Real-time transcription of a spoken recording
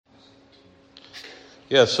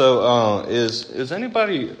Yeah. So, is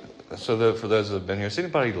anybody? For those that have been here, is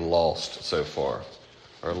anybody lost so far,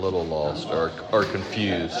 or a little lost, or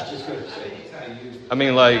confused? I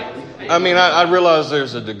realize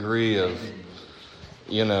there's a degree of,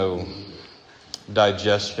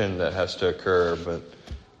 digestion that has to occur, but,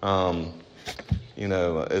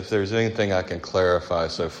 if there's anything I can clarify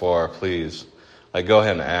so far, please, go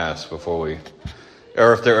ahead and ask before we,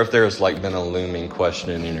 or if there's been a looming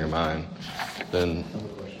question in your mind, then,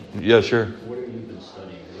 yeah, sure. What have you been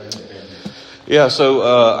studying? Yeah, so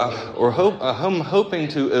I'm hoping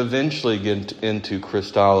to eventually get into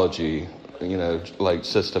Christology, like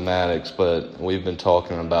systematics, but we've been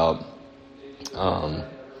talking about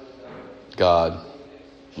God,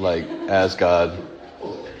 as God.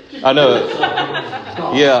 I know.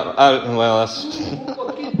 Yeah. That's.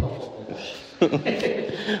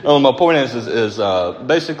 My point is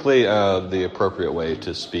basically the appropriate way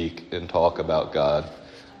to speak and talk about God,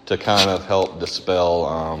 to kind of help dispel,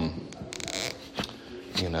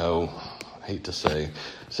 I hate to say,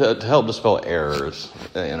 to help dispel errors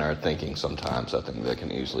in our thinking sometimes. I think that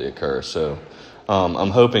can easily occur. So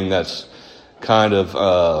I'm hoping that's kind of,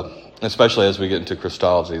 especially as we get into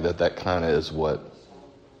Christology, that kind of is what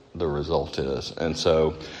the result is. And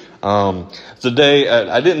so today,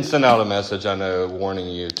 I didn't send out a message, I know, warning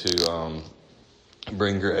you to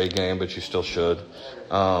bring your A game, but you still should.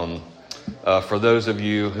 For those of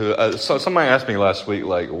you who, somebody asked me last week,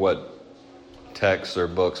 what texts or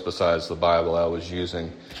books besides the Bible I was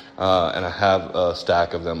using, and I have a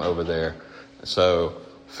stack of them over there. So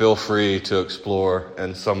feel free to explore,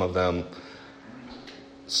 and some of them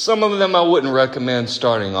I wouldn't recommend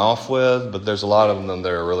starting off with, but there's a lot of them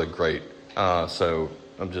that are really great. So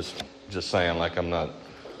I'm just saying, I'm not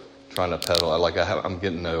trying to peddle. I'm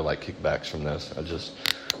getting no kickbacks from this.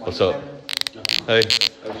 What's up? Hey.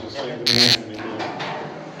 I was just saying good morning.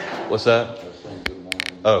 What's that? I was saying good morning.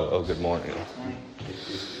 Oh, good morning.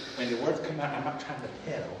 When the words come out, I'm not trying to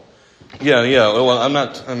peddle. Yeah. Well, I'm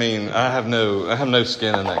not. I have no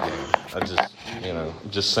skin in that game.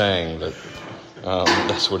 Just saying that.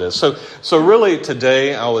 That's what it is. So really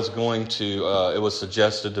today I was going to, it was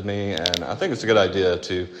suggested to me, and I think it's a good idea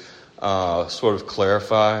to sort of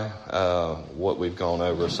clarify what we've gone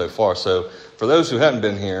over so far. So for those who haven't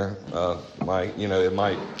been here, it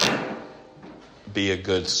might be a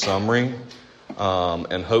good summary,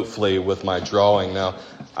 and hopefully with my drawing. Now,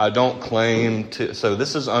 I don't claim to, so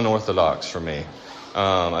this is unorthodox for me.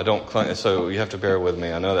 I don't claim, so you have to bear with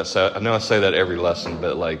me. I know I say that every lesson,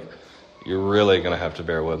 but you're really going to have to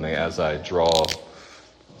bear with me as I draw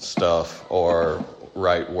stuff or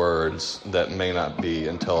write words that may not be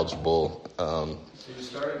intelligible. So you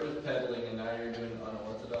started with peddling and now you're doing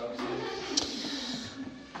unorthodoxy?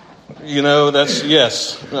 That's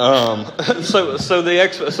yes. So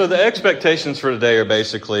the expectations for today are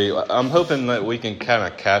basically, I'm hoping that we can kind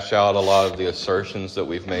of cash out a lot of the assertions that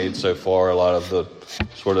we've made so far, a lot of the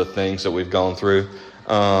sort of things that we've gone through.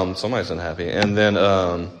 Somebody's unhappy, and then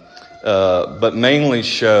but mainly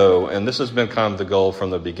show, and this has been kind of the goal from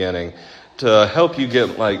the beginning, to help you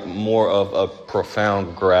get more of a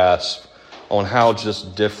profound grasp on how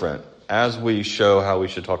just different, as we show how we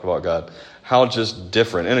should talk about God, how just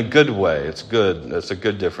different, in a good way, it's a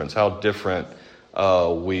good difference, how different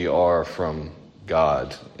we are from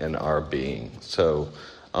God in our being. So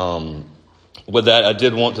with that, I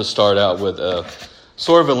did want to start out with a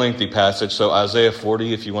sort of a lengthy passage. So Isaiah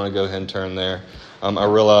 40, if you want to go ahead and turn there. I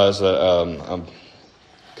realize that I'm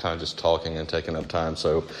kind of just talking and taking up time,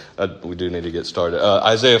 so we do need to get started.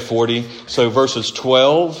 Isaiah 40, so verses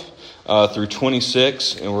 12 through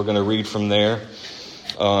 26, and we're going to read from there.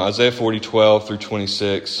 Isaiah 40, 12 through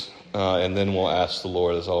 26, and then we'll ask the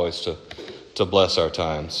Lord, as always, to bless our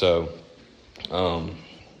time. So,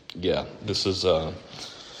 this is the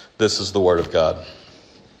Word of God.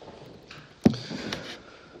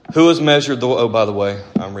 Who has measured the... Oh, by the way,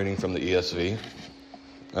 I'm reading from the ESV.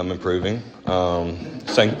 I'm improving.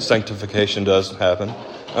 Sanctification does happen.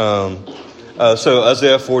 So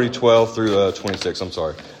Isaiah 40, 12 through 26. I'm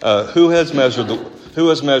sorry. Who has measured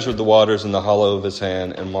the waters in the hollow of his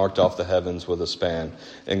hand, and marked off the heavens with a span,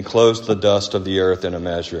 and closed the dust of the earth in a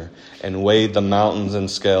measure, and weighed the mountains in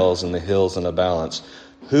scales and the hills in a balance?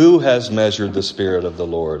 Who has measured the Spirit of the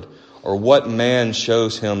Lord? Or what man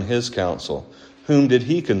shows him his counsel? Whom did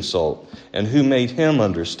he consult? And who made him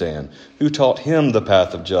understand? Who taught him the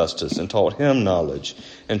path of justice, and taught him knowledge,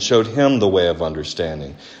 and showed him the way of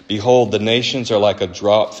understanding? Behold, the nations are like a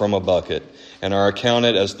drop from a bucket, and are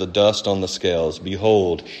accounted as the dust on the scales.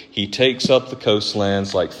 Behold, he takes up the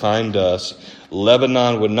coastlands like fine dust.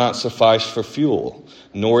 Lebanon would not suffice for fuel,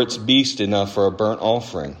 nor its beast enough for a burnt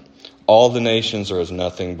offering. All the nations are as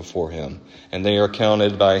nothing before him, and they are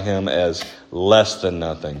counted by him as less than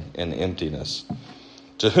nothing and emptiness.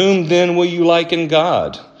 To whom then will you liken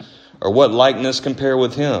God? Or what likeness compare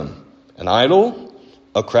with him? An idol?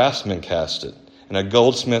 A craftsman cast it, and a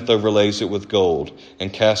goldsmith overlays it with gold,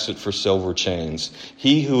 and casts it for silver chains.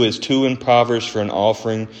 He who is too impoverished for an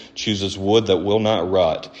offering chooses wood that will not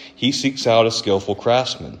rot. He seeks out a skillful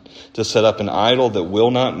craftsman to set up an idol that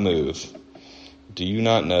will not move. Do you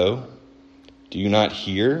not know? Do you not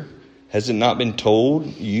hear? Has it not been told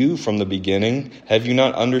you from the beginning? Have you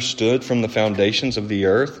not understood from the foundations of the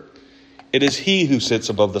earth? It is he who sits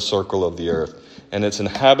above the circle of the earth, and its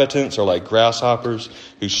inhabitants are like grasshoppers,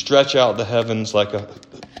 who stretch out the heavens like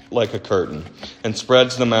a curtain, and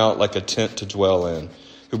spreads them out like a tent to dwell in,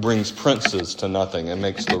 who brings princes to nothing, and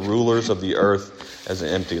makes the rulers of the earth as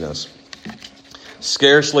emptiness.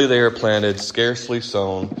 Scarcely they are planted, scarcely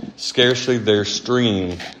sown, scarcely their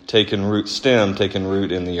stem taken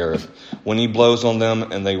root in the earth. When he blows on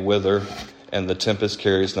them, and they wither, and the tempest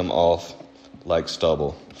carries them off like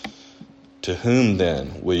stubble. To whom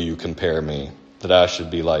then will you compare me, that I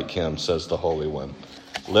should be like him, says the Holy One?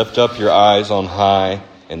 Lift up your eyes on high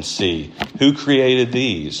and see. Who created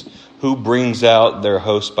these? Who brings out their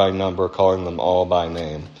host by number, calling them all by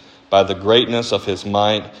name? By the greatness of his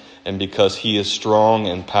might, and because he is strong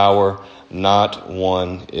in power, not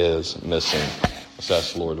one is missing. Let's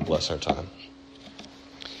ask the Lord to bless our time.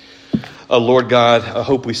 Lord God, I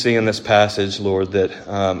hope we see in this passage, Lord,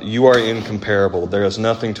 that you are incomparable. There is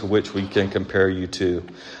nothing to which we can compare you to.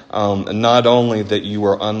 Not only that you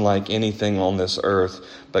are unlike anything on this earth,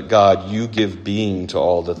 but God, you give being to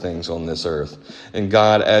all the things on this earth. And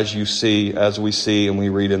God, as we see and we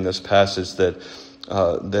read in this passage that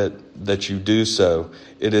you do so,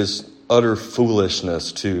 it is utter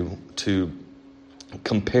foolishness to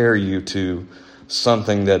compare you to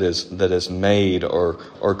something that is made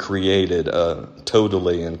or created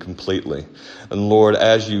totally and completely. And Lord,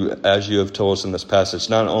 as you have told us in this passage,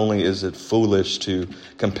 not only is it foolish to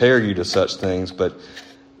compare you to such things, but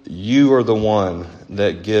you are the one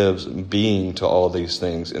that gives being to all these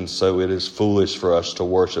things. And so it is foolish for us to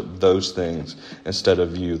worship those things instead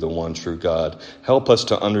of you, the one true God. Help us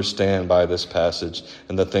to understand by this passage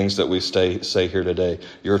and the things that we say here today,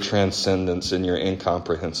 your transcendence and your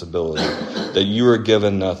incomprehensibility, that you are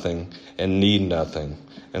given nothing and need nothing.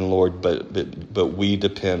 And Lord, but we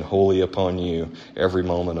depend wholly upon you every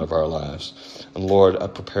moment of our lives. And Lord, I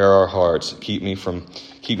prepare our hearts. Keep me from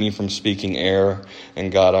speaking error. And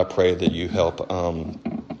God, I pray that you help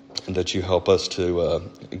us to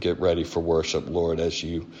get ready for worship, Lord, as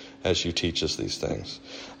you teach us these things.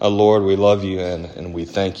 Lord, we love you and we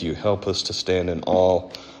thank you. Help us to stand in awe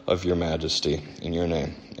of your majesty. In your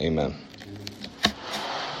name, amen.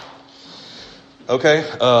 Okay.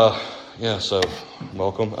 So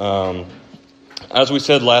welcome. As we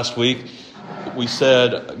said last week, we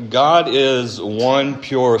said God is one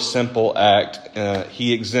pure, simple act.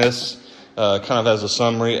 He exists kind of as a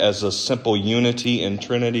summary, as a simple unity in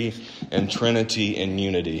Trinity and Trinity in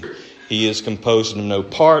unity. He is composed of no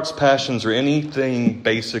parts, passions, or anything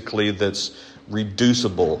basically that's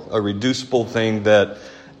reducible, a reducible thing that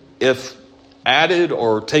if added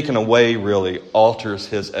or taken away really alters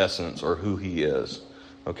his essence or who he is.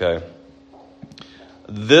 Okay?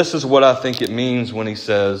 This is what I think it means when he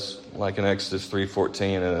says, like in Exodus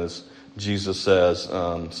 3:14, and as Jesus says,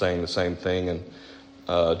 saying the same thing in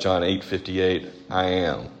John 8:58, I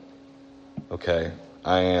am. Okay,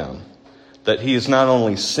 I am. That he is not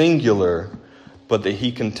only singular, but that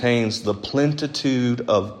he contains the plenitude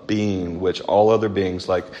of being, which all other beings,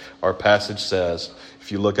 like our passage says,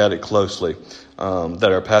 if you look at it closely,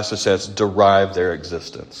 that our passage says derive their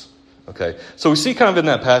existence. Okay, so we see kind of in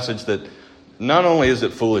that passage that not only is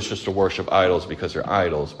it foolish just to worship idols because they're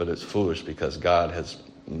idols, but it's foolish because God has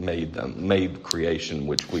made creation,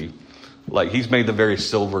 which we like. He's made the very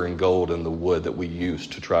silver and gold and the wood that we use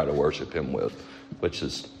to try to worship him with, which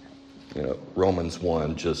is, Romans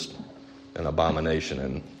 1, just an abomination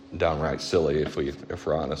and downright silly if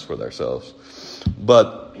we're honest with ourselves.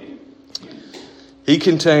 But he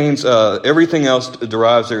contains everything else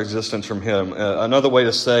derives their existence from him. Another way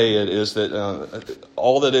to say it is that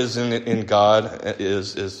all that is in God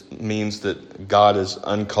means that God is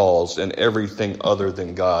uncaused, and everything other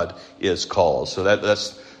than God is caused. So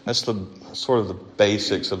that's the sort of the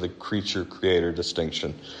basics of the creature-creator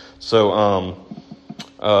distinction. So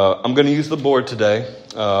I'm going to use the board today.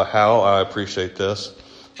 Hal, I appreciate this.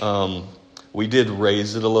 We did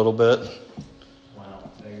raise it a little bit. Wow,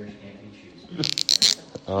 beggars can't be choosers.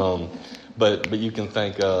 But you can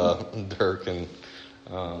thank Dirk and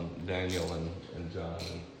Daniel and John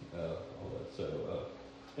and all that. So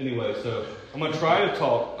anyway, so I'm gonna try to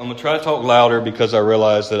talk louder because I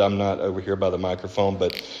realize that I'm not over here by the microphone.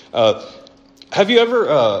 But have you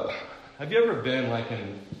ever been like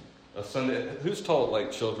in a Sunday? Who's taught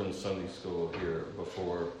like children's Sunday school here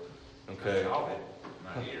before? Okay.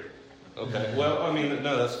 Not here. Okay. Well, I mean,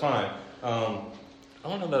 no, that's fine. I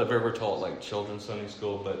don't know that I've ever taught like children's Sunday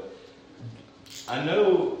school, but I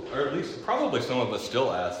know, or at least probably some of us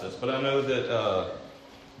still ask this, but I know that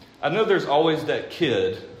I know there's always that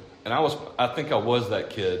kid, and I think I was that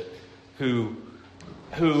kid who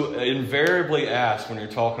invariably asks when you're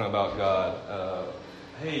talking about God,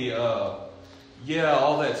 hey, yeah,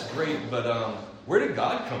 all that's great, but where did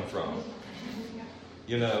God come from?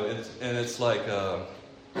 You know, it's like,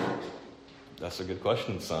 that's a good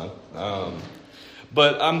question, son.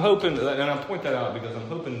 But I'm hoping, and I point that out because I'm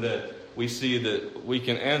hoping that we see that we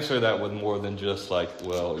can answer that with more than just like,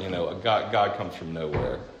 well, you know, God comes from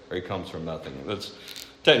nowhere, or he comes from nothing. That's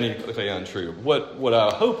technically untrue. What I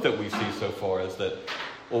hope that we see so far is that,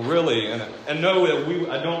 well, really, and no, that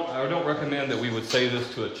I don't recommend that we would say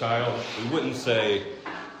this to a child. We wouldn't say,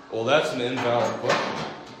 well, that's an invalid question.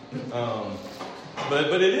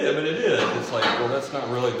 But it is. It's like, well, that's not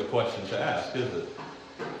really the question to ask, is it?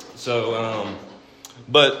 So,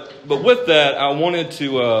 but with that, I wanted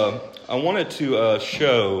to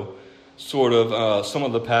show sort of some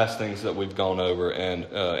of the past things that we've gone over, and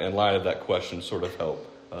in light of that question, sort of help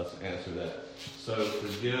us answer that. So,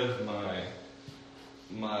 forgive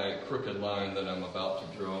my crooked line that I'm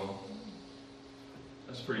about to draw.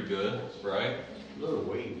 That's pretty good, right? A little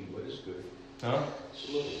wavy, but it's good. Huh? It's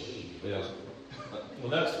a little wavy. Yeah. Well,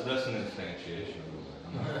 that's an instantiation of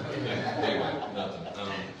it. Anyway, nothing.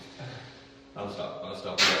 I'll stop with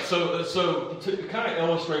that. So to kind of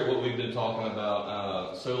illustrate what we've been talking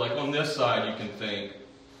about, so like on this side, you can think,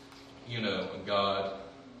 you know, God.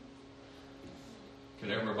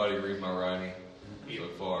 Can everybody read my writing so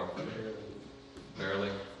far?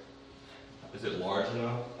 Barely. Is it large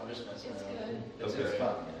enough? I'm just messing It's around. good. It's Okay.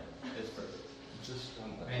 fun. It's perfect. Just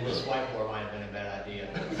Man, this whiteboard might have been a bad idea.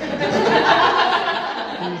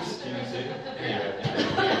 Can you see?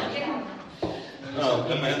 Yeah. Oh,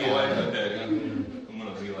 come in the way. Okay, I'm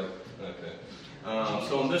gonna be like, okay.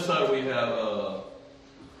 So on this side we have a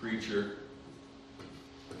creature.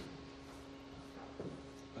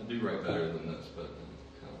 I do write better than this, but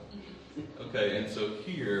okay. And so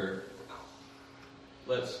here,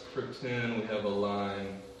 let's pretend we have a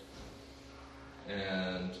line,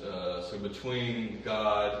 and so between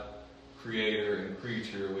God, Creator, and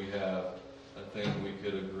creature, we have, I think we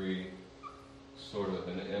could agree, sort of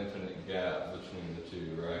an infinite gap between the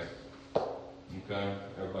two, right? Okay,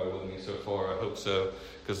 everybody with me so far? I hope so,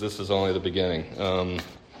 because this is only the beginning.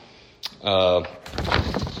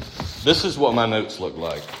 This is what my notes look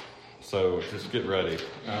like, so just get ready.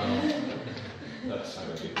 That's how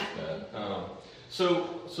I get that.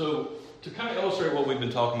 So to kind of illustrate what we've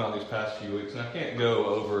been talking about these past few weeks, and I can't go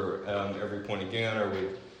over every point again, or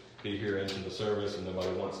we'd be here into the service and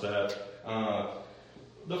nobody wants that.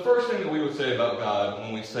 The first thing that we would say about God,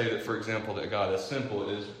 when we say that, for example, that God is simple,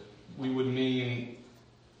 is we would mean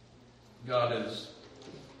God is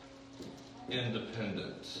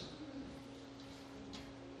independent.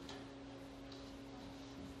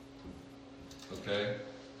 Okay?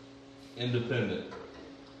 Independent.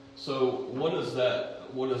 So what does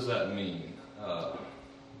that mean?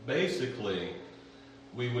 Basically,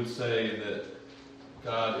 we would say that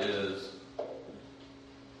God is,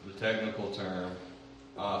 the technical term,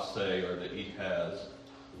 ase, or that he has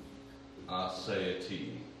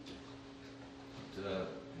aseity. No,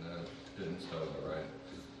 didn't spell it right.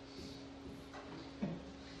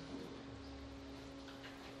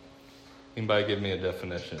 Anybody give me a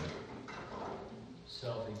definition?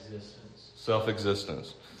 Self-existence.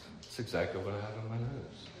 Self-existence. That's exactly what I have in my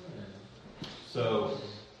notes. So,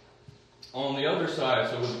 on the other side,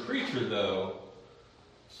 so with the creature though,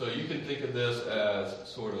 so you can think of this as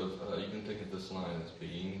sort of, you can think of this line as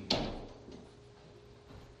being,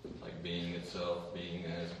 like being itself, being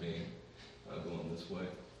as being, going this way.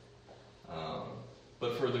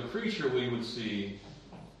 But for the creature we would see,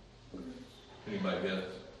 anybody get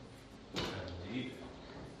it?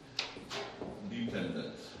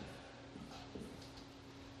 Dependence.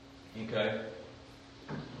 Okay?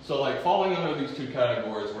 So like falling under these two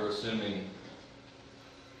categories, we're assuming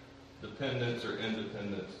dependence or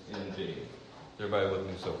independence in being. Is everybody with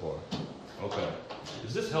me so far? Okay.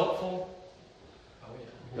 Is this helpful? Oh,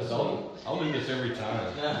 yeah. Because I'll do this every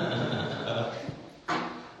time.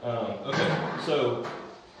 Okay, so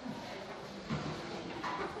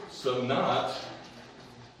not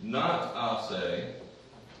I'll say.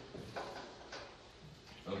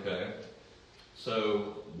 Okay,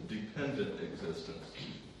 so dependent existence.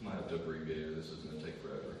 Might have to abbreviate it. This is going to take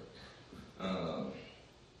forever.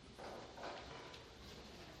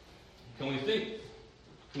 Can we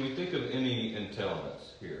think of any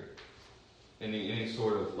entailments here? Any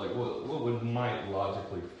sort of like what might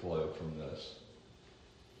logically flow from this?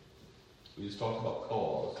 We just talked about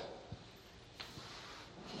cause.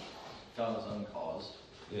 God is uncaused.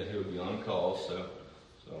 Yeah, he would be uncaused. So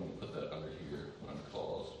I'm going to put that under here,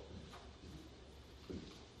 uncaused.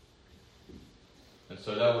 And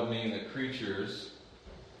so that would mean that creatures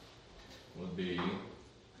would be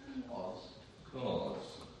cause.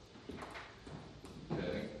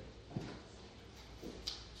 Okay.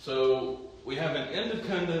 So we have an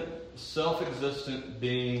independent, self-existent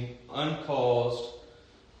being, uncaused,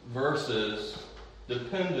 versus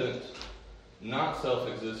dependent, not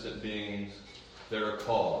self-existent beings that are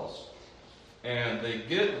caused. And they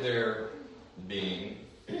get their being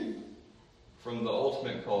from the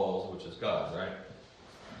ultimate cause, which is God, right?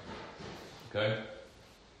 Okay?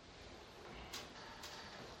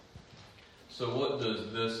 So what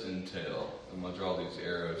does this entail? I'm going to draw these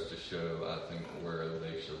arrows to show, I think, where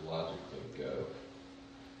they should logically go.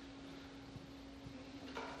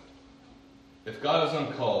 If God is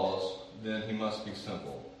uncaused, then he must be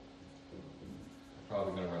simple.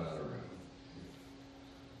 Probably going to run out of room.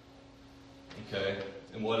 Okay?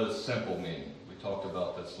 And what does simple mean? We talked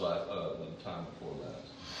about this the time before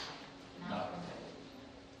last. Not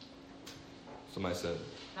Somebody said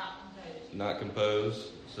Not composed. not composed,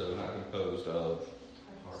 so not composed of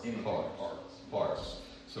parts.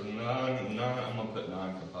 So I'm going to put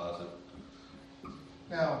non-composite.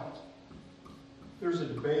 Now, there's a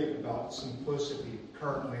debate about simplicity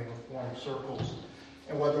currently in Reformed circles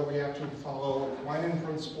and whether we have to follow Quinian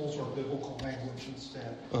principles or biblical language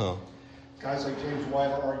instead. Uh-huh. Guys like James White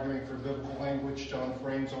are arguing for biblical language. John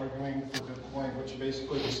Frame's arguing for biblical language.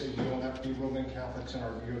 Basically, they say you don't have to be Roman Catholics in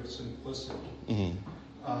our view of simplicity.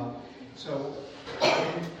 Mm-hmm. So, are you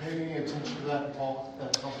paying any attention to that, Paul,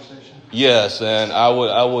 that conversation? Yes, and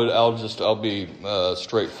I'll be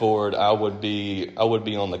straightforward. I would be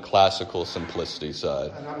on the classical simplicity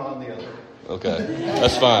side. And I'm on the other. Okay,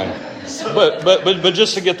 that's fine. But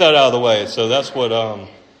just to get that out of the way, so that's what I'm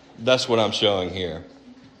showing here.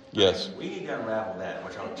 Yes. We need to unravel that,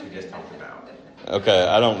 which y'all two just talked about. Okay,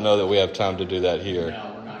 I don't know that we have time to do that here.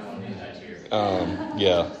 No, we're not going to do that here.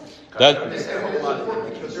 Yeah. It's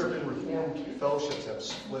important because there have been Reformed fellowships that have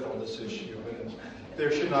split on this issue, and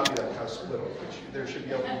there should not be that kind of split on the issue. There should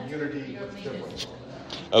be a unity with difference on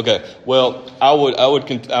that. Okay. Well,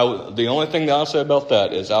 the only thing that I'll say about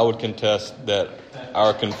that is I would contest that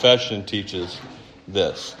our confession teaches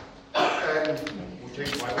this. And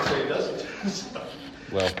James White would say it doesn't. So,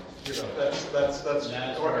 Well. That's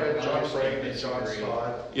John Frank and John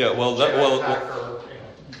Stott. Yeah. Well. Packer,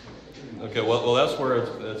 Okay. Well, that's where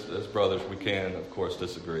as brothers we can, of course,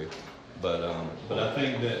 disagree, but I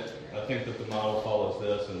think that the model follows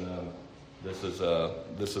this, and this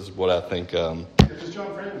is what I think. Because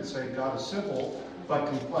John Frank would say God is simple but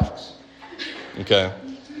complex. Okay.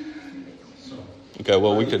 So. Okay.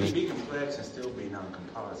 Well, we You can. can be complex and still be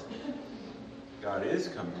non-composite. God is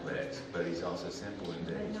complex, but he's also simple in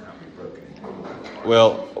that he's not be broken into parts.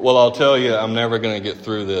 Well, I'll tell you, I'm never going to get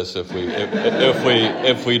through this if we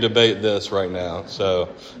debate this right now. So,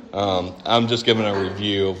 I'm just giving a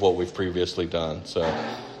review of what we've previously done. So,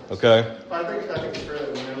 okay. I think it's fair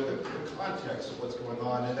that we know the context of what's going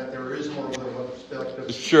on and that there is more of a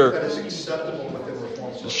perspective Sure. that is acceptable within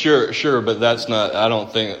Reform circles. Sure, but that's not. I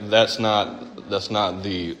don't think that's not that's not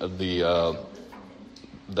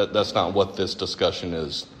what this discussion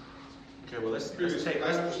is. Okay, well let's I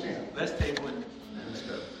understand. let's table it and let's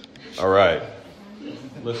go. All right,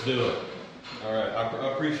 let's do it. All right,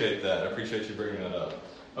 I appreciate that. I appreciate you bringing that up.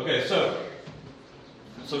 Okay, so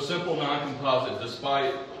simple non-composite,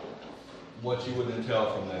 despite what you would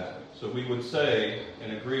entail from that. So we would say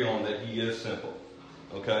and agree on that he is simple.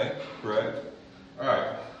 Okay, correct? All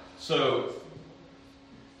right. So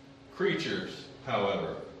creatures,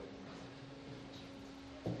 however,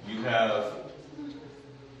 you have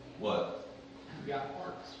what? You got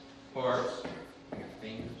parts. Parts. You got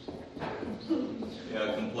fingers.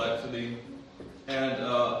 Yeah, complexity. And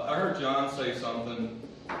I heard John say something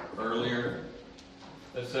earlier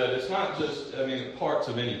that said it's not just, parts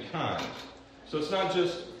of any kind. So it's not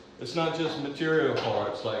just material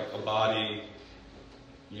parts like a body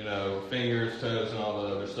fingers, toes, and all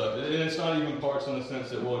that other stuff. And it's not even parts in the sense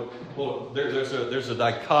that, there's a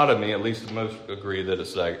dichotomy, at least most agree that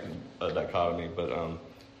it's a dichotomy, but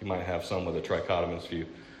you might have some with a trichotomous view.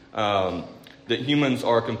 That humans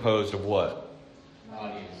are composed of what?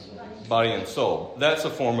 Body and soul. That's a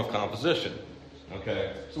form of composition.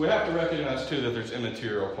 Okay? So we have to recognize, too, that there's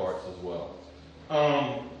immaterial parts as well.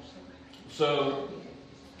 So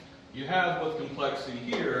you have with complexity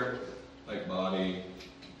here, like body,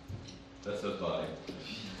 that says body,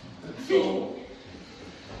 soul.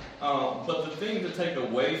 But the thing to take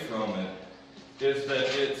away from it is that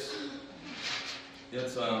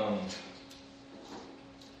it's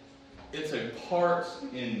a parts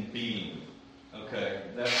in being. Okay,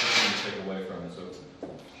 that's the thing to take away from it. So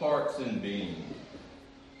parts in being,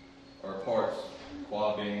 or parts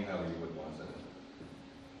qua being, however you would want to say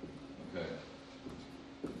it. Okay.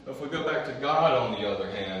 If we go back to God, on the other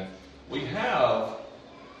hand, we have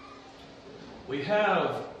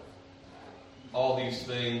all these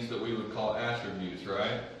things that we would call attributes,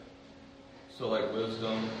 right? So like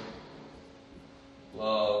wisdom,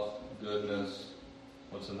 love, goodness.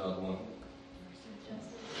 What's another one?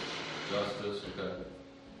 Justice. Okay.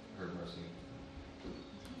 Heard mercy.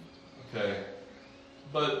 Okay.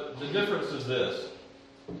 But the difference is this.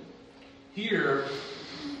 Here,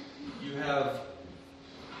 you have,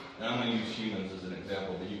 and I'm going to use humans as an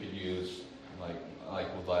example, but you could use like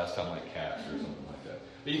with last time, like cats or something like that.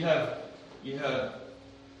 But you have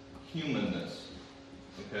humanness.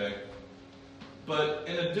 Okay. But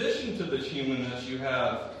in addition to this humanness, you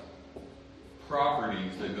have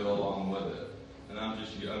properties that go along with it. And I'm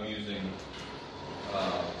using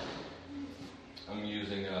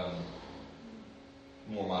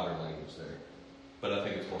more modern language there, but I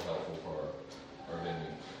think it's more helpful for our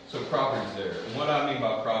venue. So properties there, and what I mean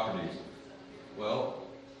by properties, well,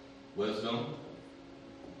 wisdom,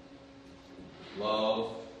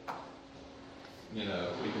 love. We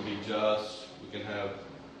can be just, we can have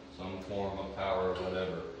some form of power or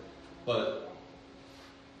whatever, but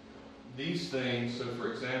these things. So,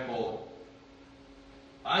 for example,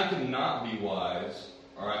 I can not be wise,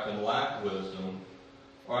 or I can lack wisdom,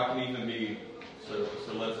 or I can even be, so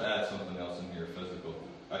let's add something else in here, physical.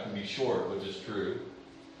 I can be short, which is true.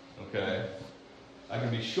 Okay? I can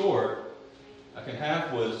be short, I can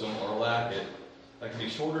have wisdom or lack it. I can be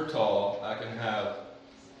short or tall, I can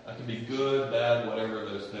be good, bad, whatever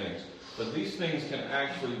those things. But these things can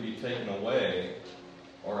actually be taken away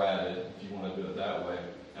or added, if you want to do it that way,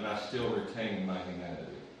 and I still retain my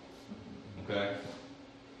humanity. Okay?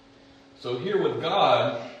 So here with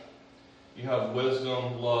God, you have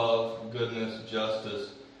wisdom, love, goodness,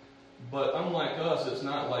 justice. But unlike us, it's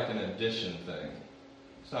not like an addition thing.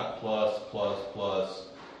 It's not plus, plus, plus,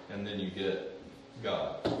 and then you get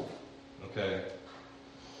God. Okay?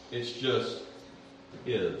 It's just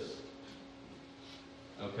is.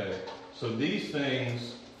 Okay? So these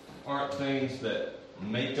things aren't things that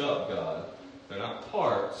make up God. They're not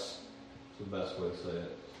parts. That's the best way to say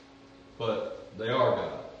it. But they are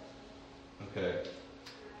God. Okay.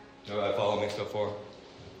 Everybody follow me so far?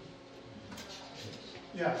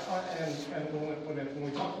 Yeah, and when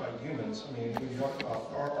we talk about humans, I mean, when you talk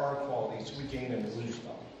about our qualities, we gain and lose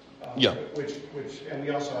them. Yeah. Which, and we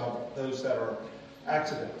also have those that are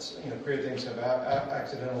accidents. Created things have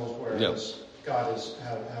accidentals, whereas God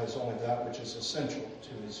has only that which is essential to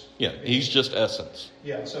his. Yeah, he's just essence.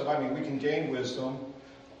 Yeah, so I mean, we can gain wisdom,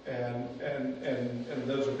 and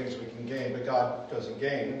those are things we can gain, but God doesn't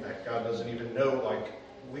gain. In fact, God doesn't even know like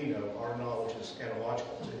we know. Our knowledge is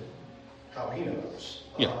analogical to how he knows.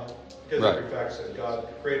 Yeah. Because Right. every fact says God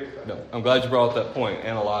created that. No, I'm glad you brought up that point.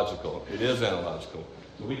 Analogical. It is analogical.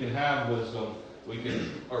 So we can have wisdom. We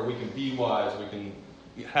can be wise. We can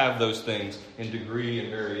have those things in degree and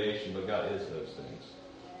variation, but God is those things.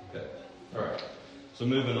 Okay. All right. So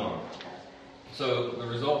moving on. So the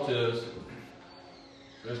result is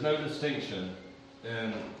there's no distinction,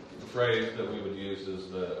 and the phrase that we would use is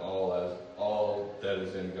that all that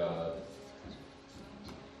is in God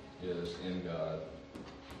is in God,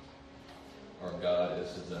 or God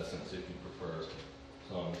is his essence, if you prefer,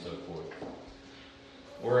 so on and so forth.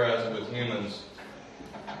 Whereas with humans,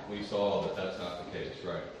 we saw that that's not the case,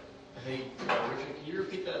 right? Hey, Richard, can you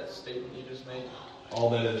repeat that statement you just made?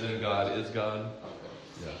 All that is in God is God.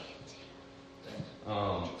 Okay. Yeah. Thanks.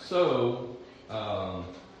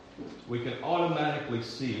 We can automatically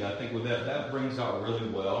see, I think with that brings out really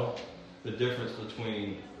well the difference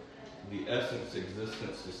between the essence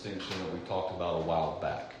existence distinction that we talked about a while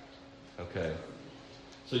back. Okay.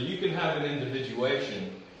 So you can have an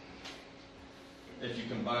individuation if you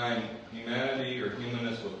combine humanity or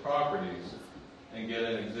humanness with properties, and get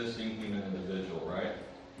an existing human individual, right?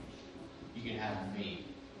 You can have me,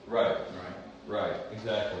 Right, right? right,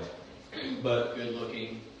 exactly. But Good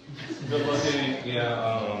looking. good looking,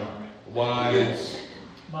 wise,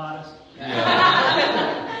 Modest.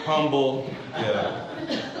 yeah, humble, yeah.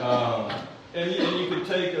 And you could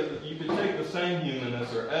take the same human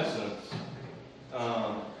as their essence,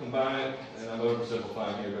 combine it, and I'm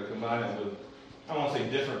oversimplifying here, but combine it with, I don't want to say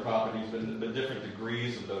different properties, but different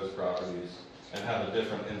degrees of those properties, and have a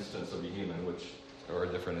different instance of a human, which or a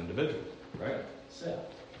different individual, right? Self.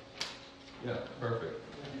 Yeah, perfect.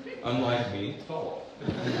 Unlike me, Paul.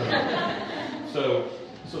 So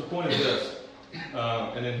the point is this,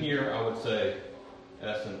 and then here I would say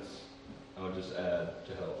essence. I would just add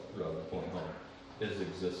to help drive the point home is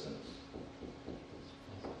existence.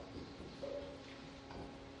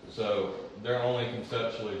 So they're only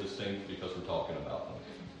conceptually distinct because we're talking about them.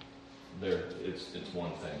 It's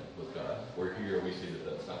one thing with God. Where here we see that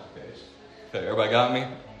that's not the case. Okay, everybody got me?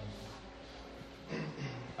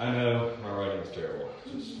 I know my writing is terrible.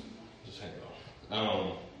 Just hang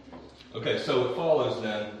on. Okay, so it follows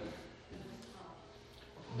then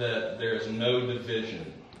that there's no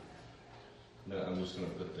division. No, I'm just going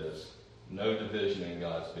to put this. No division in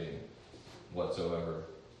God's being whatsoever.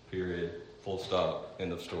 Period. Full stop.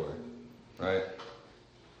 End of story. Right?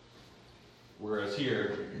 Whereas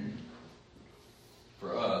here,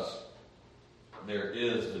 for us, there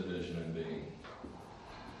is division in being.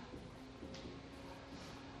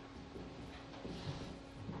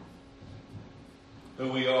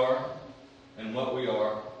 Who we are and what we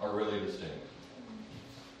are really distinct.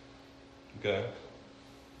 Okay?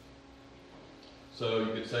 So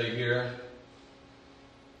you could say here,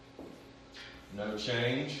 no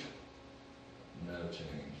change, not change.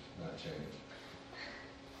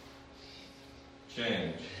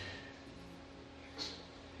 Change.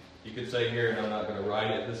 You could say here, and I'm not going to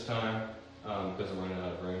write it this time because I'm running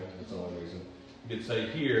out of room. That's the only reason. You could say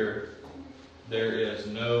here, there is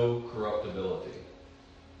no corruptibility.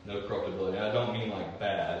 No corruptibility. And I don't mean like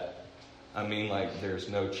bad. I mean like there's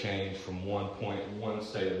no change from one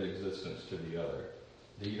state of existence to the other.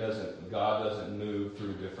 God doesn't move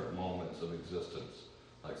through different moments of existence,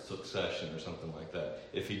 like succession or something like that.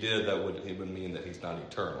 If he did, it would mean that he's not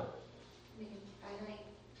eternal.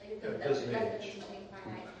 It doesn't age.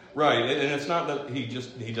 Right, and it's not that he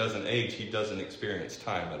doesn't age, he doesn't experience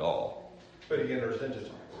time at all. But he enters into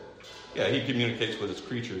time. Yeah, he communicates with his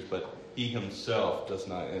creatures, but he himself does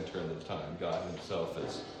not enter into time. God himself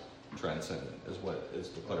is transcendent, is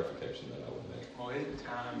the clarification that I would make. Well, isn't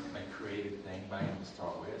time a created thing by him to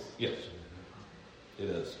start with? Yes, it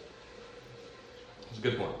is. It's a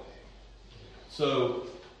good point. So,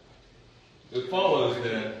 it follows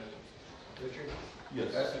then... Richard?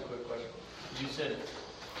 Yes. That's a quick question. You said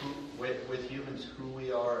with humans, who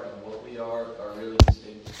we are and what we are really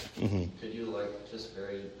distinct. Mm-hmm. Could you just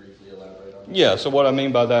very briefly elaborate on that? Yeah, so what I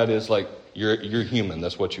mean by that is you're human,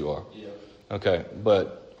 that's what you are. Yeah. Okay,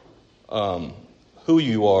 but who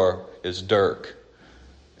you are is Dirk.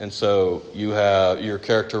 And so you're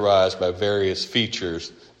characterized by various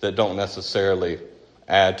features that don't necessarily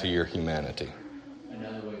add to your humanity.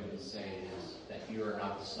 Another way to say it is that you are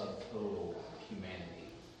not the subtotal of humanity.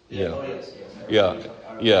 Yeah. Oh, yes.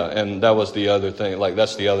 Yeah, and that was the other thing.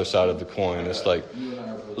 That's the other side of the coin. It's like You and I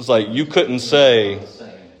are both it's like you couldn't say the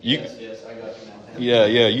same. you. Yes, I got you now.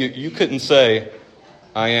 Yeah. You couldn't say,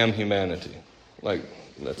 "I am humanity." Like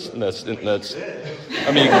that's.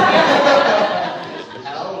 I mean,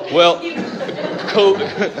 well,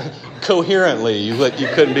 coherently, you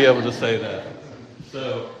couldn't be able to say that.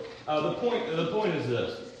 So the point is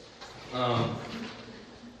this: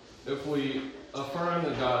 if we affirm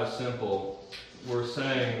that God is simple, we're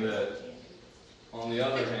saying that, on the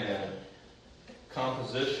other hand,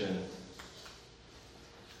 composition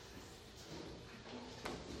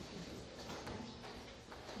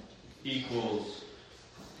equals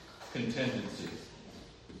contingency.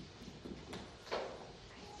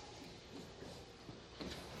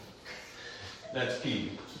 That's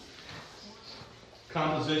key.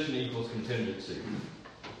 Composition equals contingency.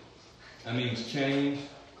 That means change,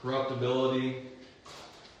 corruptibility,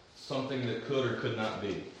 something that could or could not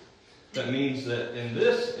be. That means that in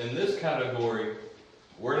this category,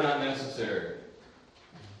 we're not necessary.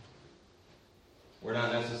 We're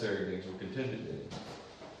not necessary beings, we're contingent beings.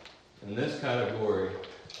 In this category,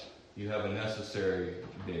 you have a necessary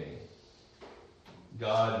being.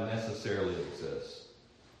 God necessarily exists.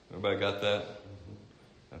 Everybody got that?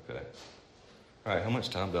 Okay. All right, how much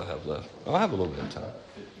time do I have left? Oh, I have a little bit of time.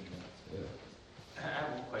 15 minutes. Yeah. I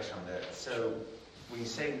have one question on that. So when you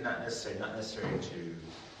say not necessary to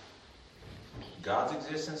God's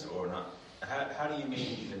existence or not? How do you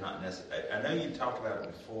mean they're not necessary? I know you talked about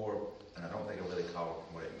it before, and I don't think I really caught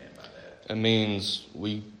what it meant by that. It means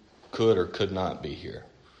we could or could not be here.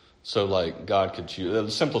 So, like, God could choose.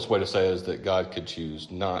 The simplest way to say it is that God could choose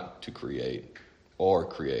not to create or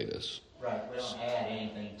create us. Right, we don't add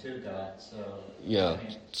anything to God, so. Yeah, I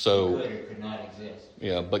mean, so. could or could not exist.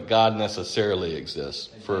 Yeah, but God necessarily exists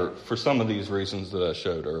for some of these reasons that I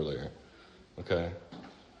showed earlier. Okay?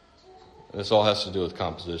 This all has to do with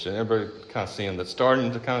composition. Everybody kind of seeing that,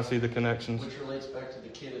 starting to kind of see the connections? Which relates back to the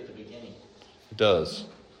kid at the beginning, It does.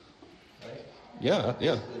 right? Yeah.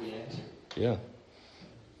 Basically the answer. Yeah.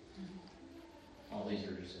 All these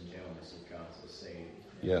are just in Jonas of God's saved.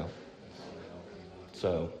 Yeah. That's what we're talking about.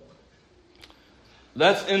 So,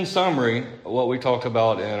 that's in summary what we talked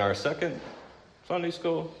about in our second Sunday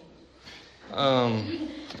school.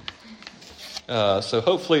 So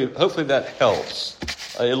hopefully that helps.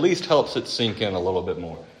 At least helps it sink in a little bit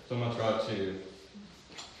more. So I'm going to try to...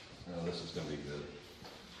 Oh, this is going to be good.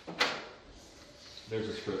 There's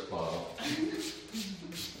a spritz bottle.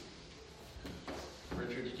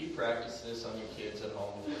 Richard, did you practice this on your kids at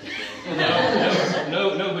home?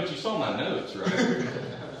 No, but you saw my notes, right?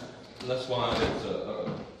 That's why it's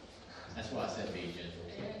That's why I said be gentle.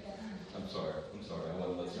 I'm sorry. I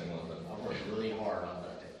wasn't listening on that. I worked really hard on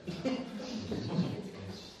that.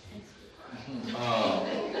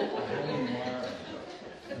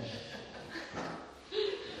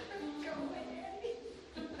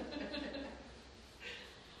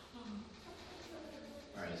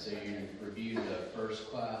 All right, so you reviewed the first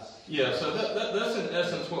class. Yeah, so that's in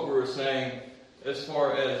essence what we were saying as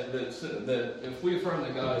far as that if we affirm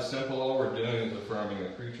that God is simple, all we're doing is affirming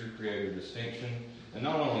a creature-creator distinction. And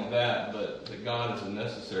not only that, but that God is a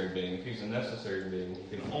necessary being. If he's a necessary being,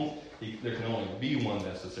 there can only be one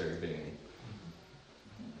necessary being.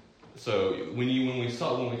 So when we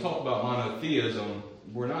talk about monotheism,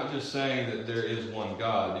 we're not just saying that there is one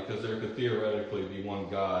God, because there could theoretically be one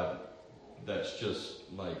God that's just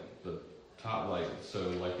like the top, like, so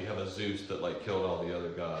like you have a Zeus that like killed all the other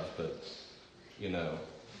gods, but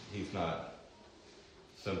he's not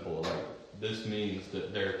simple. Like, this means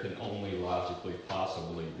that there can only logically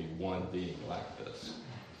possibly be one being like this.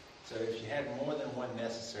 So if you had more than one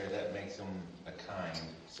necessary, that makes them a kind.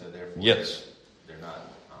 So therefore, Yes. they're not.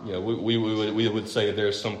 Yeah, we would say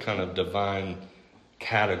there's some kind of divine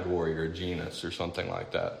category or genus or something like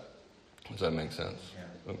that. Does that make sense?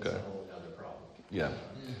 Yeah. Okay. That's a whole other problem. Yeah.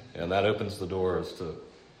 And that opens the doors to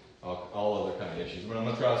all other kind of issues. But I'm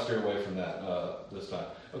going to try to steer away from that this time.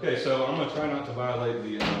 Okay, so I'm going to try not to violate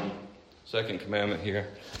the second commandment here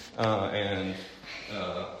and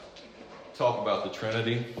talk about the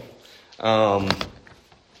Trinity. I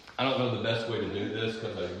don't know the best way to do this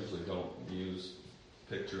because I usually don't use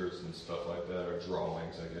pictures and stuff like that, or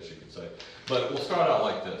drawings, I guess you could say. But we'll start out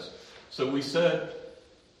like this. So we said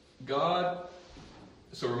God,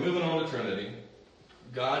 so we're moving on to Trinity.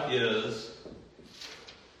 God is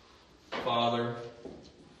Father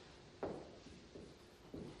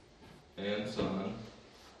and Son.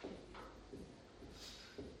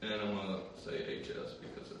 And I'm going to say HS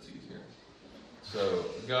because it's easier. So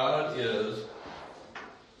God is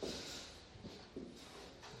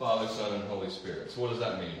Father, Son, and Holy Spirit. So what does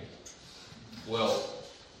that mean? Well,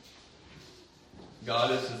 God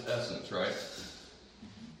is his essence, right?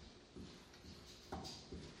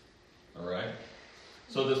 All right?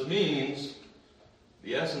 So this means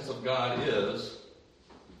the essence of God is,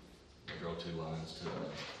 I'll draw two lines to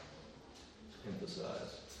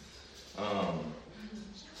emphasize.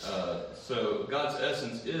 So God's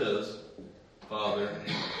essence is Father,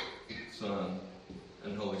 Son,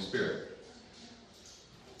 and Holy Spirit.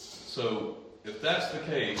 So if that's the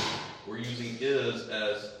case, we're using is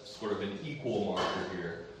as sort of an equal marker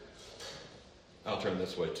here. I'll turn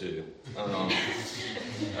this way too.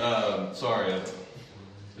 Sorry, it's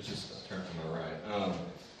just I turned to my right.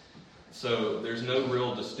 So there's no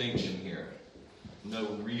real distinction here. No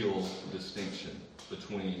real distinction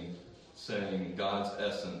between saying God's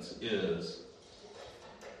essence is,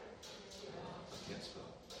 I can't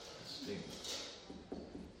spell, distinct.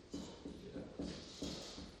 Yeah.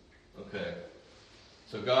 Okay.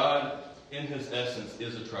 So God, in his essence,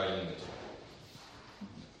 is a triunity.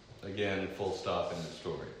 Again, full stop in the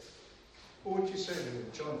story. What would you say to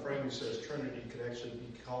John Frame says Trinity could actually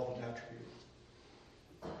be called an attribute?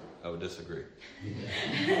 I would disagree.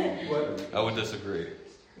 What? I would disagree.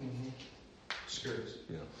 Mm-hmm. Just curious.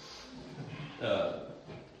 Yeah.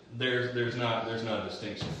 There's not a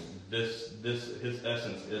distinction. His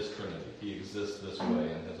essence is Trinity. He exists this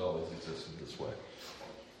way and has always existed this way.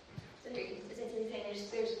 So essentially saying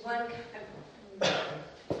there's one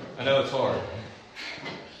I know it's hard.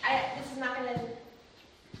 This is not going to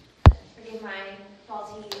forgive my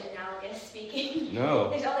faulty analogous speaking. No.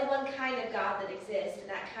 There's only one kind of God that exists, and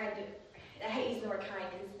that kind of, I hate using the word kind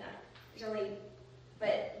because it's not, there's only,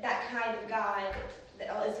 but that kind of God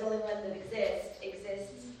that is the only one that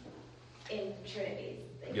exists in Trinity.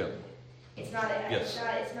 Yep. It's not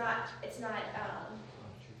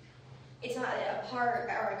it's not a part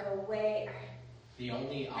or like a way. The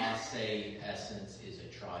only ase essence is a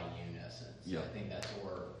triune essence. Yeah. I think that's,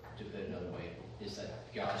 or to put it another way, is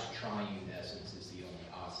that God's triune essence is the only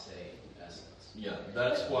ase essence. Yeah,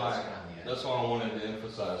 that's why I wanted to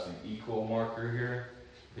emphasize the equal marker here,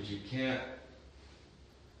 because you can't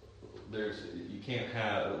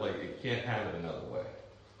have it another way.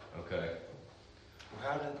 Okay. Well,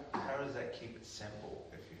 how does that keep it simple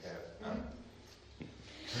if you have?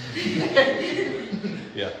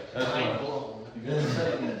 Yeah, that's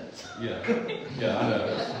yeah, I know.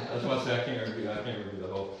 That's why I say I can't review the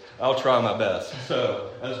whole. I'll try my best.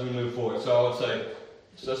 So as we move forward, so I would say,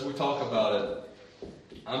 so as we talk about it,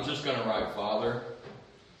 I'm just going to write Father,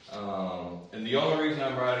 and the only reason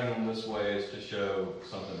I'm writing them this way is to show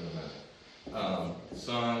something in a minute.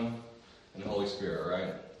 Son and the Holy Spirit,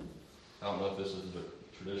 right? I don't know if this is the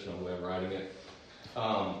traditional way of writing it.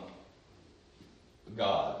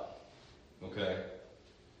 God. Okay?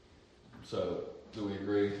 So, do we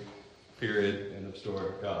agree? Period. End of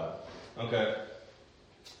story. God. Okay.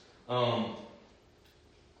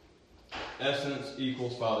 Essence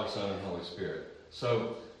equals Father, Son, and Holy Spirit.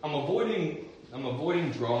 So, I'm avoiding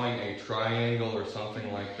drawing a triangle or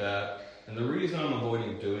something like that. And the reason I'm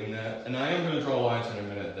avoiding doing that, and I am going to draw lines in a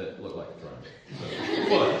minute that look like a triangle. So,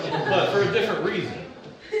 but for a different reason.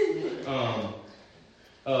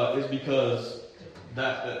 Is because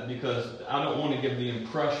I don't want to give the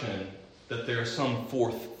impression that there's some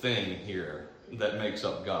fourth thing here that makes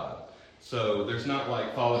up God. So there's not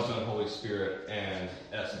like Father, Son, Holy Spirit, and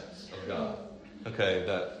essence of God. Okay,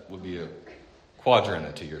 that would be a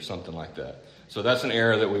quadrinity or something like that. So that's an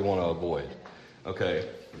error that we want to avoid. Okay,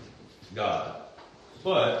 God.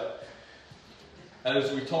 But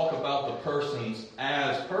as we talk about the persons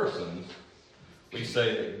as persons, we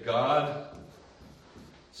say that God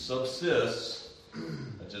subsists.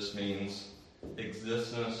 That just means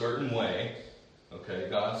exists in a certain way. Okay,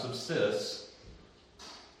 God subsists.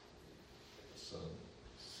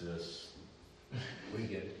 Subsists. We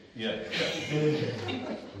get it. Yeah.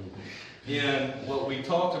 And what we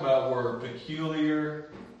talked about were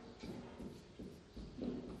peculiar,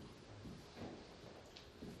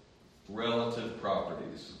 relative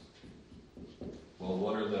properties. Well,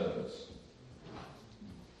 what are those?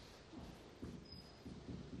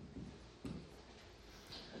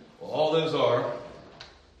 Well, all those are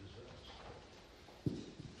The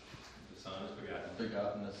Son is begotten.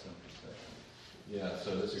 Begottenness and procession. yeah,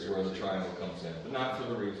 so this is where the triangle comes in, but not for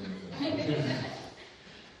the reasons.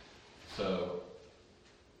 So,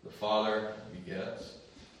 the Father begets,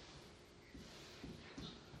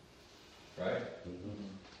 right? Mm-hmm.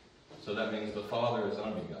 So that means the Father is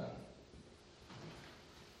unbegotten.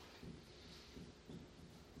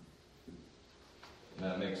 And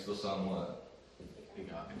that makes the Son what?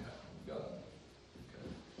 Begotten. Begotten.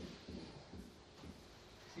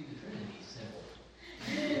 See, the Trinity is simple.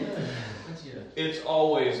 It's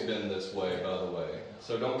always been this way, by the way.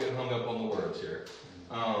 So don't get hung up on the words here.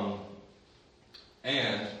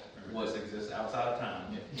 And What exists outside of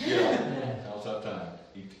time. yeah, outside of time.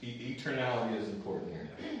 Eternality is important here.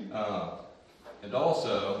 And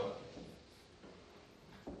also,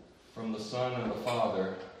 from the Son and the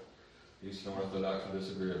Father, Eastern Orthodox would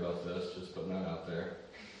disagree about this, just putting that out there.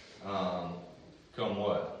 Come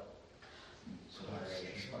what?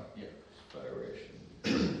 Spiration. Spiration.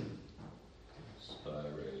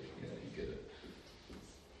 Spiration. Yeah, you get it.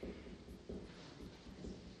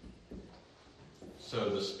 So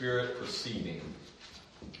the Spirit proceeding.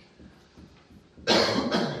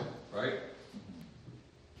 Right?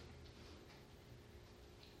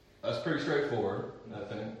 That's pretty straightforward, I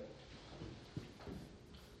think.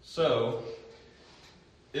 So,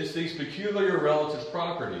 it's these peculiar relative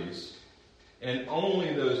properties, and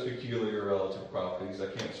only those peculiar relative properties, I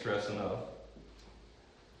can't stress enough,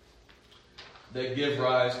 that give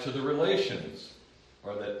rise to the relations,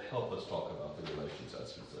 or that help us talk about the relations, I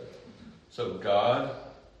should say. So God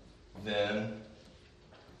then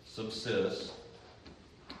subsists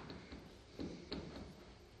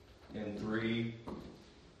in three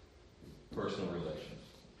personal relations.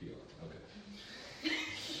 Okay.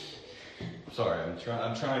 Sorry, I'm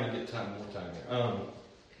trying to get more time here.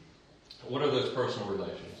 What are those personal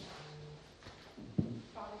relations?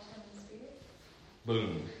 Father, Son, and Spirit.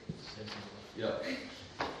 Boom. Yep.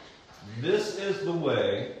 This is the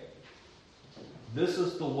way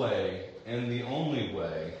and the only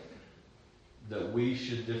way that we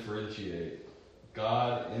should differentiate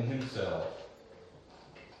God in himself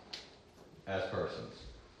as persons.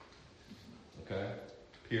 Okay?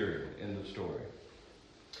 Period. End of story.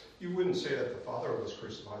 You wouldn't say that the Father was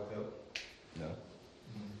crucified, though. No.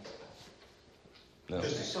 No.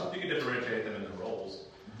 Just the Son. You can differentiate them in the roles.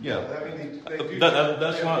 Yeah. I mean, they do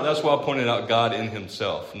That's why I pointed out God in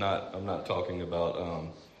himself. I'm not talking about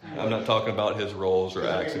his roles or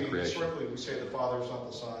acts of creation. Historically, we say the Father is not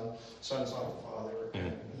the Son, the Son is not the Father,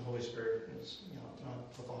 and the Holy Spirit is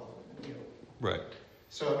not the Father. Right.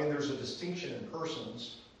 So I mean, there's a distinction in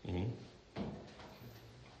persons. Mm-hmm.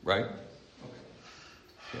 Right.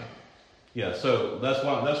 Okay. Yeah. So that's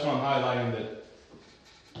why I'm highlighting that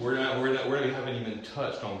we haven't even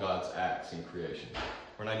touched on God's acts in creation.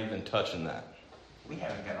 We're not even touching that. We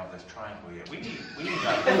haven't gotten off this triangle yet.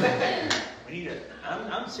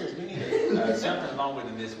 I'm serious. We need something longer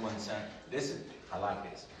than this one son. I like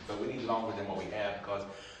this, but we need longer than what we have, because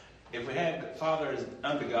if we have Father is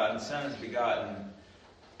unbegotten, Son is begotten,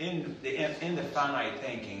 in the finite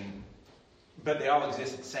thinking, but they all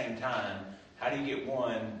exist at the same time. How do you get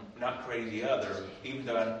one not creating the other? Even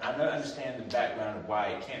though I understand the background of why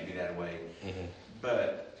it can't be that way,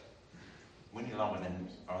 but we need longer than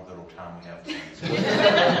our little time we have.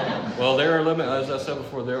 Well, as I said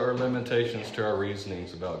before, there are limitations to our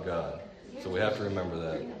reasonings about God, so we have to remember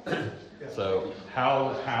that. So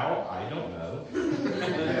how I don't know.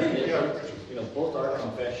 Both our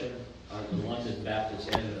confession, the London Baptist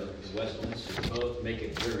and the Westminster, both make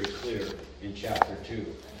it very clear in chapter 2.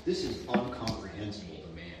 This is incomprehensible to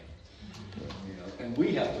man. And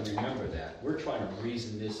we have to remember that. We're trying to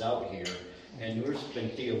reason this out here, and there's been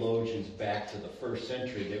theologians back to the 1st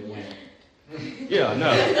century that went. Yeah, no,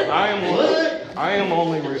 I am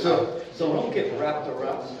only. So don't get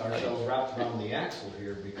ourselves wrapped around the axle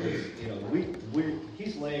here, because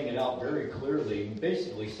he's laying it out very clearly,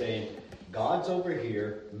 basically saying God's over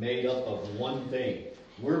here, made up of one thing.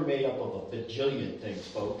 We're made up of a bajillion things,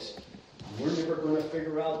 folks. We're never going to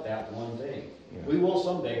figure out that one thing. Yeah. We will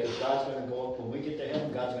someday, because God's going to go up, when we get to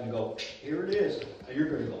heaven, God's going to go, here it is. And you're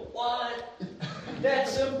going to go, what? That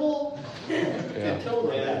simple? Until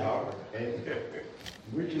then,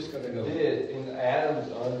 we're just going to go. In Adam's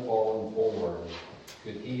unfallen form,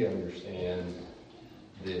 could he understand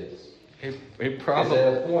this? He probably.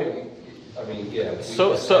 At a point, I mean, yeah.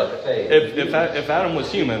 So if Adam was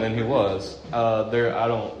human, and he was, I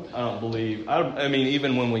don't believe. I mean,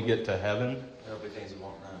 even when we get to heaven,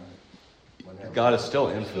 God is still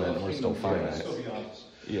infinite, and we're still finite. Still be honest.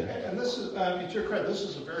 Yeah. And this is, to your credit, this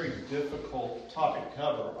is a very difficult topic to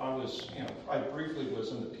cover. I briefly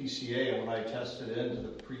was in the PCA, and when I tested into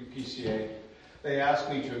the pre-PCA, they asked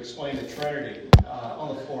me to explain the Trinity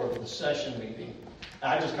on the floor of the session meeting.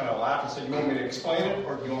 I just kind of laughed and said, "You want me to explain it,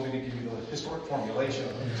 or do you want me to give you the historic formulation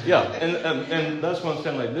of it?" Yeah, and that's what I'm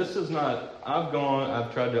saying. Like, this is not. I've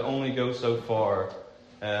tried to only go so far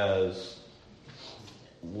as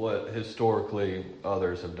what historically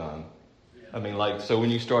others have done. I mean, so when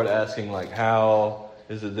you start asking, how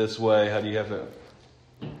is it this way? How do you have to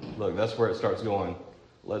look? That's where it starts going.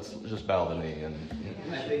 Let's just bow the knee. And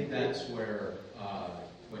I think that's where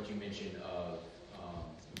what you mentioned of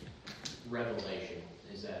revelation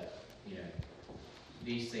is that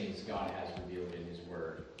these things God has revealed in His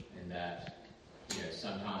Word, and that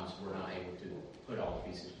sometimes we're not able to put all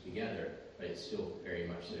the pieces together, but it's still very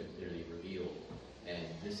much so clearly revealed. And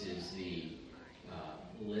this is the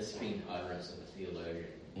lisping utterance of a theologian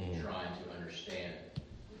trying to understand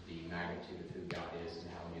the magnitude of who God is and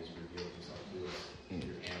how He has revealed Himself to us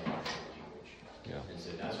through analogical language. Yeah. And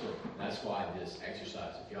so that's why this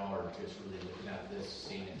exercise, if y'all are just really looking at this,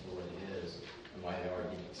 seeing it for what it is, and why they are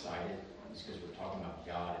getting excited, is because we're talking about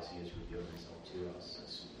God as He has revealed Himself to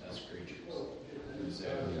us as creatures. And so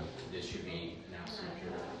this should be an absolute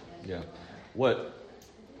joy. Yeah.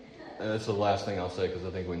 That's the last thing I'll say, because I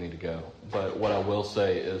think we need to go. But what I will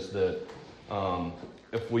say is that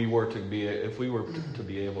if we were to be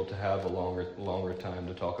able to have a longer time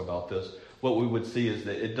to talk about this, what we would see is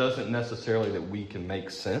that it doesn't necessarily that we can make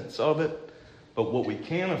sense of it, but what we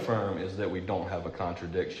can affirm is that we don't have a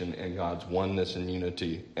contradiction in God's oneness and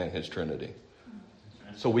unity and His Trinity.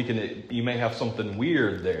 So you may have something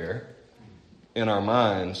weird there in our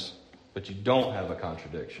minds, but you don't have a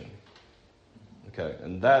contradiction. Okay,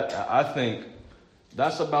 and that, I think,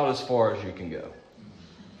 that's about as far as you can go.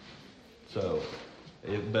 So,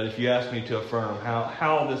 But if you ask me to affirm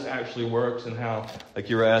how this actually works and how, like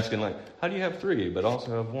you were asking, like, how do you have 3 but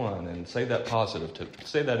also have 1? And say that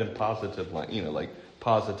say that in positive, like, like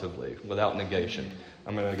positively, without negation.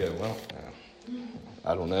 I'm going to go, well,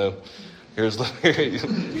 I don't know. Here's the...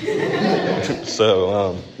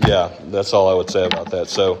 So, yeah, that's all I would say about that.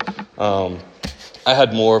 So, I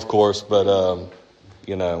had more, of course, but,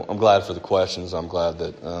 I'm glad for the questions. I'm glad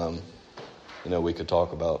that, we could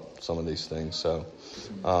talk about some of these things. So,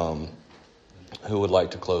 who would like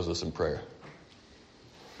to close us in prayer?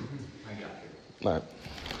 I got you. All right.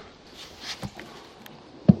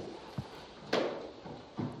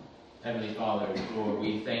 Heavenly Father, Lord,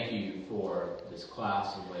 we thank you for this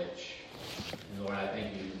class in which, and Lord, I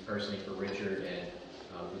thank you personally for Richard and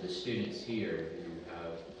for the students here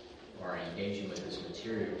who are engaging with this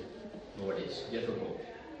material. Lord, it's difficult,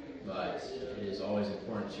 but it is always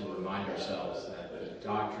important to remind ourselves that the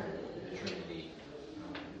doctrine of the Trinity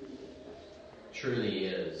truly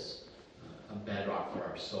is a bedrock for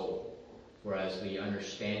our soul. For as we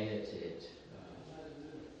understand it, it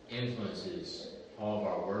influences all of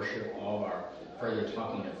our worship, all of our further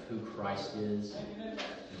talking of who Christ is and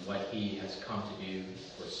what he has come to do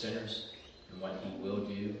for sinners and what he will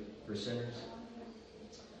do for sinners.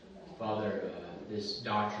 Father, this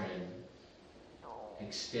doctrine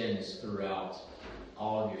extends throughout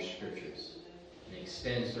all of your scriptures and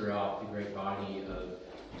extends throughout the great body of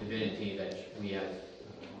divinity that we have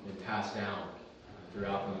been passed down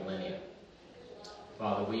throughout the millennia.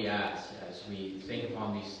 Father, we ask as we think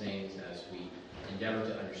upon these things, as we endeavor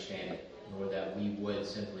to understand it, Lord, that we would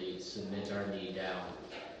simply submit our need down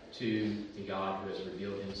to the God who has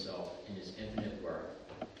revealed himself in his infinite worth,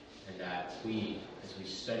 and that we, as we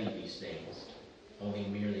study these things, only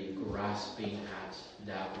merely grasping at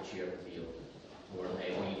that which you have revealed, Lord,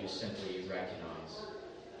 may we just simply recognize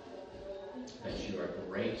that you are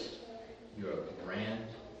great, you are grand,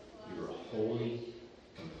 you are holy,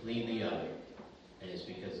 completely other, and it's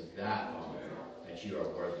because of that, Father, that you are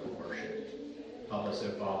worthy of worship. Help us, O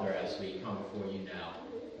Father, as we come before you now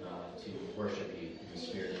to worship you in the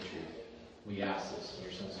spirit and truth. We ask this in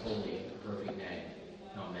your Son's holy and perfect name.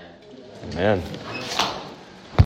 Amen. Amen.